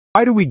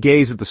Why do we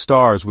gaze at the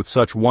stars with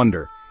such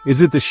wonder?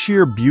 Is it the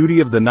sheer beauty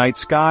of the night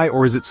sky,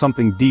 or is it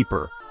something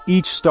deeper?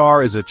 Each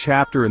star is a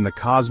chapter in the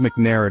cosmic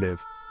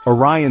narrative.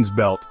 Orion's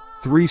Belt,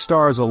 3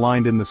 stars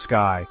aligned in the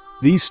sky.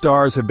 These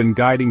stars have been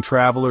guiding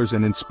travelers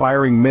and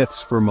inspiring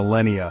myths for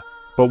millennia.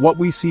 But what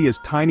we see as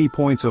tiny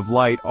points of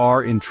light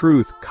are, in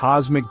truth,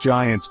 cosmic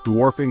giants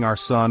dwarfing our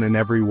sun in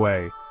every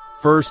way.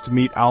 First,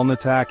 meet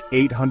Alnitak,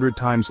 800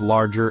 times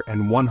larger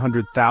and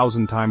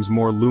 100,000 times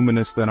more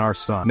luminous than our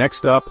sun.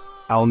 Next up,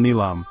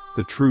 Alnilam,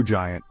 the true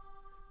giant,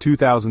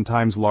 2,000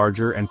 times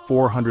larger and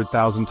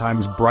 400,000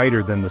 times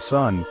brighter than the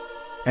sun.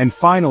 And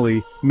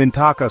finally,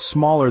 Mintaka,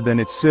 smaller than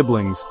its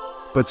siblings,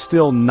 but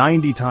still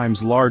 90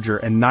 times larger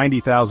and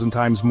 90,000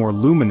 times more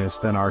luminous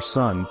than our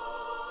sun.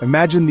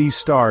 Imagine these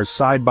stars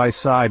side by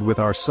side with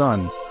our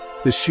sun.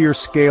 The sheer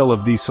scale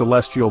of these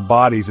celestial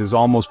bodies is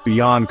almost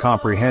beyond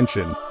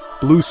comprehension.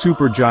 Blue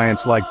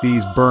supergiants like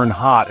these burn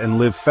hot and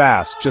live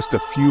fast, just a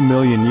few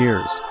million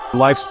years.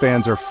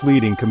 Lifespans are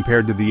fleeting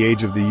compared to the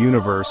age of the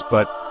universe,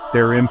 but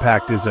their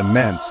impact is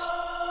immense.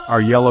 Our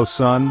yellow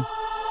sun?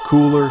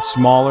 Cooler,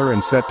 smaller,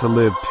 and set to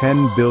live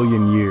 10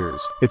 billion years.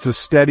 It's a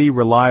steady,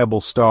 reliable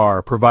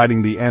star,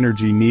 providing the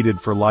energy needed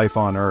for life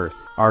on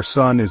Earth. Our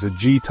sun is a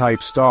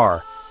G-type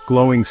star,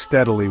 glowing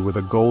steadily with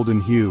a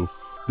golden hue.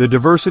 The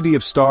diversity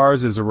of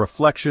stars is a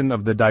reflection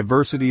of the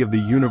diversity of the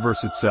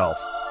universe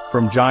itself.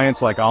 From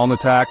giants like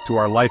Alnitak to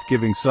our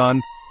life-giving sun,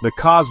 the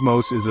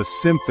cosmos is a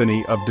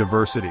symphony of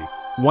diversity,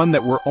 one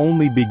that we're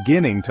only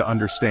beginning to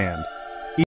understand.